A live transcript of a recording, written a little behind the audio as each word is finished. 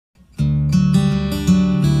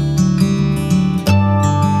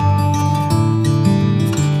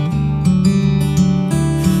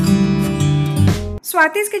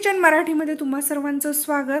Swati's kitchen मराठीमध्ये तुम्हा सर्वांचं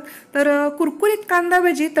स्वागत। तर कुरकुरीत कांदा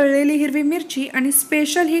भजी, तळलेली हिरवी मिरची आणि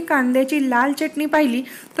स्पेशल ही कांद्याची लाल चटणी पाहिली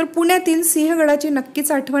तर पुण्यातील सिंहगडाची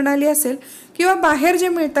नक्कीच आठवण आली असेल। किंवा बाहेर जे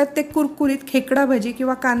मिळतात ते कुरकुरीत खेकडा भजी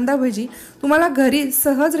किंवा कांदा भजी तुम्हाला घरी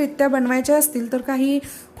सहजरित्या बनवायचे असतील तर काही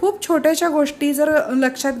खूप छोट्याशा गोष्टी जर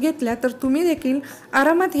लक्षात घेतल्या तर तुम्ही देखील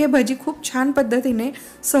आरामात हे भजी खूप छान पद्धतीने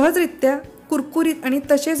सहजरित्या कुरकुरीत आणि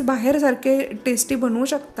तसेच बाहेरसारखे टेस्टी बनवू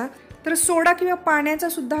शकता। तर सोडा किंवा पाण्याचा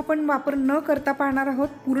सुद्धा आपण वापर न करता पाहणार आहोत।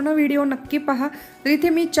 पूर्ण व्हिडिओ नक्की पहा। तर इथे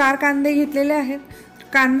मी 4 कांदे घेतलेले आहेत।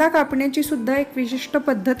 कांदा कापण्याची सुद्धा एक विशिष्ट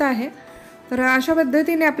पद्धत आहे। तर अशा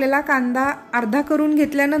पद्धतीने आपल्याला कांदा अर्धा करून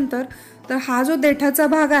घेतल्यानंतर तर हा जो देठाचा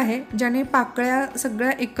भाग आहे ज्याने पाकळ्या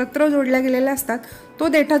सगळ्या एकत्र जोडल्या गेलेल्या असतात तो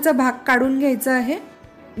देठाचा भाग काढून घ्यायचा आहे।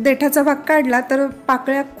 देठाचा भाग काढला तर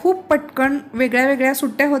पाकळ्या खूप पटकन वेगळ्या वेगळ्या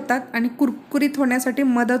सुट्ट्या होतात आणि कुरकुरीत होण्यासाठी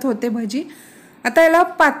मदत होते भजी। आता याला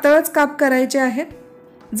पातळच काप करायचे आहेत,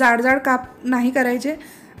 जाड जाड काप नाही करायचे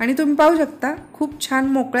आणि तुम्ही पाहू शकता खूप छान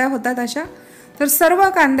मोकळ्या होतात अशा। तर सर्व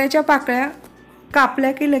कांद्याच्या पाकळ्या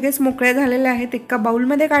कापल्या की लगेच मोकळ्या झालेल्या आहेत, एका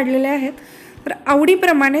बाउलमध्ये काढलेल्या आहेत। तर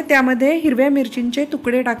आवडीप्रमाणे त्यामध्ये हिरव्या मिरचींचे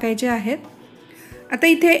तुकडे टाकायचे आहेत। आता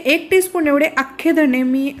इथे 1 टीस्पून एवढे अख्खे धणे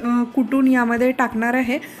मी कुटून यामध्ये टाकणार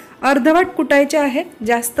आहे। अर्धवट कुटायचे आहेत,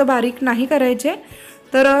 जास्त बारीक नाही करायचे।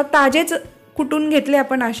 तर ताजेच कुटून घेतले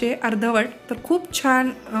आपण असे अर्धवट तर खूप छान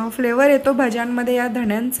फ्लेवर येतो भाज्यांमध्ये या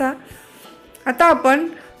धण्यांचा। आता आपण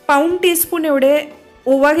पाऊण टीस्पून एवढे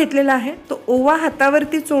ओवा घेतलेला आहे, तो ओवा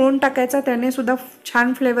हातावरती चोळून टाकायचा, त्याने सुद्धा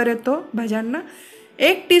छान फ्लेवर येतो भाज्यांना।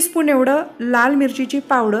 1 टीस्पून एवढं लाल मिरचीची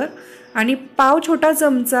पावडर आणि पाव छोटा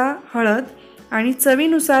चमचा हळद आणि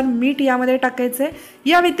चवीनुसार मीठ यामध्ये टाकायचे।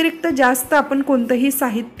 या व्यतिरिक्त जास्त आपण कोणतंही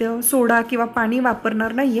साहित्य सोडा किंवा पाणी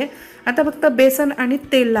वापरणार नाहीये। आता फक्त बेसन आणि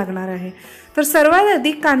तेल लागणार आहे। तर सर्वात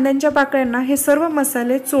आधी कांद्यांच्या पाकळ्यांना हे सर्व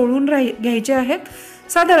मसाले चोळून घ्यायचे आहेत।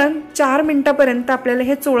 साधारण 4 मिनिटापर्यंत आपल्याला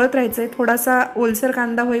हे चोळत राहायचं आहे, थोडासा ओलसर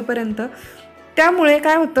कांदा होईपर्यंत। त्यामुळे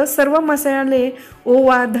काय होतं, सर्व मसाले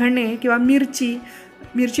ओवा, धणे किंवा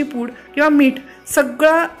मिरची पूड किंवा मीठ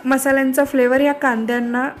सगळा मसाल्यांचा फ्लेवर या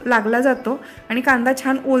कांद्यांना लागला जातो आणि कांदा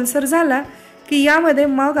छान ओलसर झाला की यामध्ये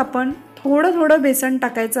मग आपण थोडं थोडं बेसन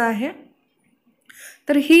टाकायचं आहे।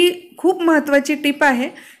 तर ही खूप महत्त्वाची टिप आहे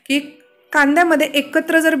की कांद्यामध्ये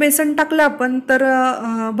एकत्र जर बेसन टाकलं आपण तर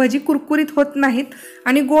भजी कुरकुरीत होत नाहीत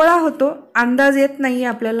आणि गोळा होतो, अंदाज येत नाही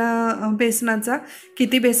आपल्याला बेसनाचा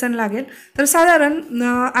किती बेसन लागेल। तर साधारण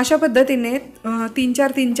अशा पद्धतीने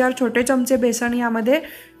 3-4 छोटे चमचे बेसन यामध्ये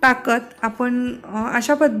टाकत आपण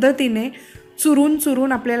अशा पद्धतीने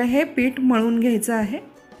चुरून आपल्याला हे पीठ मळून घ्यायचं आहे।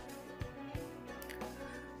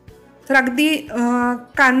 तर अगदी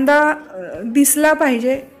कांदा दिसला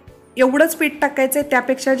पाहिजे एवढंच पीठ टाकायचं आहे,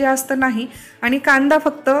 त्यापेक्षा जास्त नाही। आणि कांदा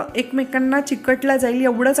फक्त एकमेकांना चिकटला जाईल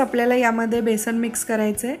एवढंच आपल्याला यामध्ये बेसन मिक्स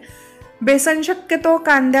करायचं आहे। बेसन शक्यतो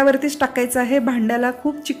कांद्यावरतीच टाकायचं आहे, भांड्याला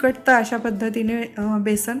खूप चिकटतं अशा पद्धतीने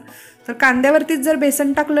बेसन। तर कांद्यावरतीच जर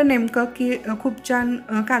बेसन टाकलं नेमकं की खूप छान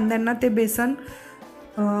कांद्यांना ते बेसन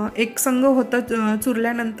एक संग होतं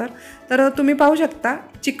चुरल्यानंतर। तर तुम्ही पाहू शकता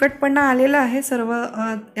चिकटपणा आलेला आहे सर्व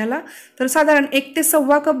याला। तर साधारण 1 ते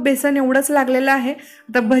 1.25 कप बेसन एवढंच लागलेलं आहे।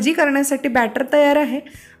 आता भजी करण्यासाठी बॅटर तयार आहे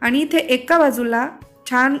आणि इथे एका बाजूला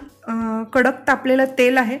छान कडक तापलेलं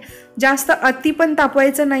तेल आहे। जास्त अति पण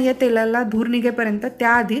तापवायचं नाही आहे तेलाला धूर निघेपर्यंत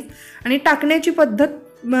त्याआधीच। आणि टाकण्याची पद्धत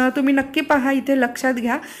तुम्ही नक्की पहा, इथे लक्षात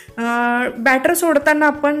घ्या। बॅटर सोडताना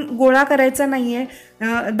आपण गोळा करायचा नाही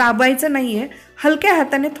आहे, दाबायचं नाही आहे, हलक्या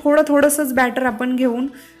हाताने थोडंसंच बॅटर आपण घेऊन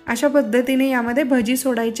अशा पद्धतीने यामध्ये भजी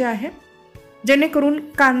सोडायची आहे, जेणेकरून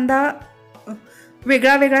कांदा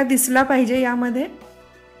वेगळा वेगळा दिसला पाहिजे यामध्ये।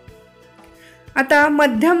 आता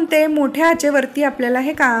मध्यम ते मोठ्या आचेवरती आपल्याला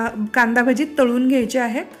हे कांदा भजी तळून घ्यायचे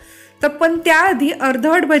आहेत। तर पण त्याआधी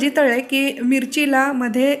अर्धवट भजी तळले की मिरचीला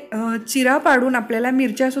मध्ये चिरा पाडून आपल्याला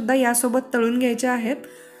मिरच्यासुद्धा यासोबत तळून घ्यायच्या आहेत।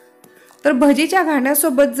 तर भजीच्या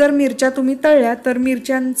घाण्यासोबत जर मिरच्या तुम्ही तळल्या तर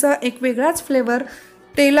मिरच्यांचा एक वेगळाच फ्लेवर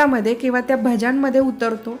तेलामध्ये किंवा त्या भज्यांमध्ये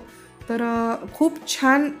उतरतो। तर खूप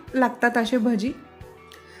छान लागतात असे भजी।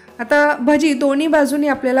 आता भजी दोन्ही बाजूनी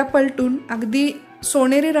आपल्याला पलटून अगदी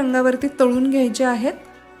सोनेरी रंगावरती तळून घ्यायचे आहेत।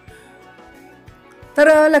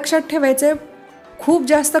 तर लक्षात ठेवायचे खूप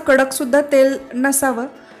जास्त कडकसुद्धा तेल नसावं।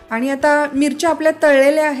 आणि आता मिरच्या आपल्या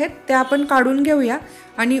तळलेल्या आहेत त्या आपण काढून घेऊया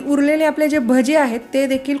आणि उरलेले आपले जे भजी आहेत ते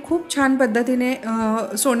देखील खूप छान पद्धतीने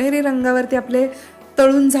सोनेरी रंगावरती आपले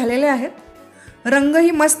तळून झालेले आहेत।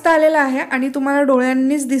 रंगही मस्त आलेला आहे आणि तुम्हाला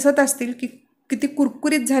डोळ्यांनीच दिसत असतील की किती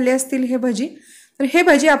कुरकुरीत झाले असतील हे भजी। तर हे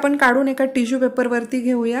भजी आपण काढून एका टिश्यू पेपरवरती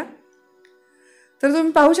घेऊया। तर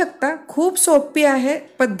तुम्ही पाहू शकता खूप सोपी आहे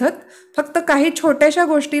पद्धत. फक्त काही छोट्याशा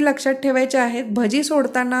गोष्टी लक्षात ठेवायच्या आहेत. भजी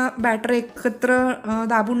सोडताना बॅटर एकत्र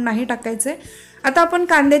दाबून नाही टाकायचे. आता आपण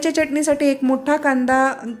कांद्याच्या चटणीसाठी एक मोठा कांदा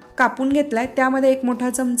कापून घेतलाय. त्यामध्ये एक मोठा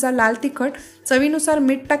चमचा लाल तिखट, चवीनुसार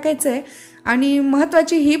मीठ टाकायचं आहे. आणि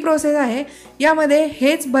महत्त्वाची ही प्रोसेस आहे. यामध्ये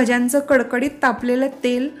हेच भज्यांचं कडकडीत तापलेलं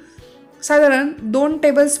तेल, साधारण 2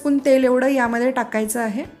 टेबलस्पून तेल एवढं यामध्ये टाकायचं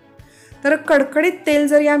आहे. तर कडकडीत तेल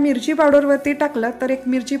जर या मिरची पावडरवरती टाकलं तर एक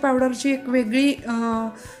मिरची पावडरची एक वेगळी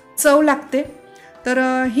चव लागते. तर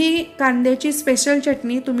ही कांद्याची स्पेशल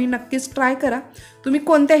चटणी तुम्ही नक्कीच ट्राय करा. तुम्ही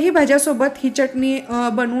कोणत्याही भाज्यासोबत ही चटणी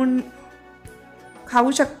बनवून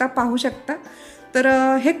खाऊ शकता, पाहू शकता. तर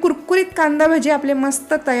हे कुरकुरीत कांदा भजी आपले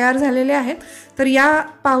मस्त तयार झालेले आहेत. तर या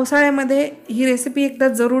पावसाळ्यामध्ये ही रेसिपी एकदा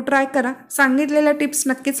जरूर ट्राय करा. सांगितलेल्या टिप्स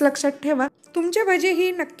नक्कीच लक्षात ठेवा. तुमचे भजी ही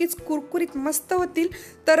नक्कीच कुरकुरीत मस्त होतील.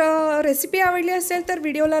 तर रेसिपी आवडली असेल तर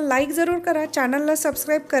व्हिडिओला लाईक जरूर करा, चॅनलला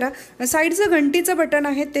सबस्क्राईब करा, साईडचं घंटीचं बटन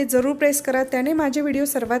आहे ते जरूर प्रेस करा. त्याने माझे व्हिडिओ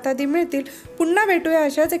सर्वात आधी मिळतील. पुन्हा भेटूया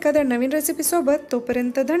अशाच एखाद्या नवीन रेसिपीसोबत.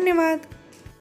 तोपर्यंत धन्यवाद.